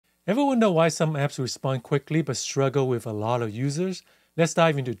Ever wonder why some apps respond quickly but struggle with a lot of users? Let's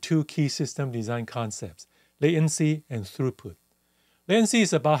dive into two key system design concepts, latency and throughput. Latency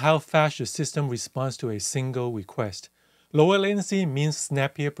is about how fast your system responds to a single request. Lower latency means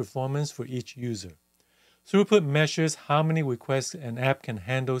snappier performance for each user. Throughput measures how many requests an app can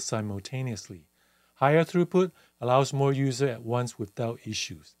handle simultaneously. Higher throughput allows more users at once without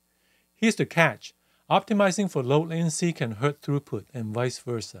issues. Here's the catch. Optimizing for low latency can hurt throughput and vice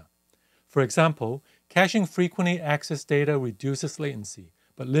versa. For example, caching frequently accessed data reduces latency,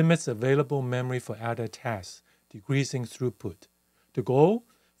 but limits available memory for other tasks, decreasing throughput. The goal?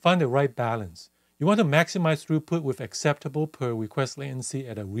 Find the right balance. You want to maximize throughput with acceptable per request latency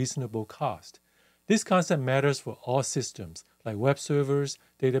at a reasonable cost. This concept matters for all systems, like web servers,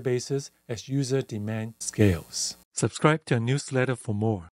 databases, as user demand scales. Subscribe to our newsletter for more.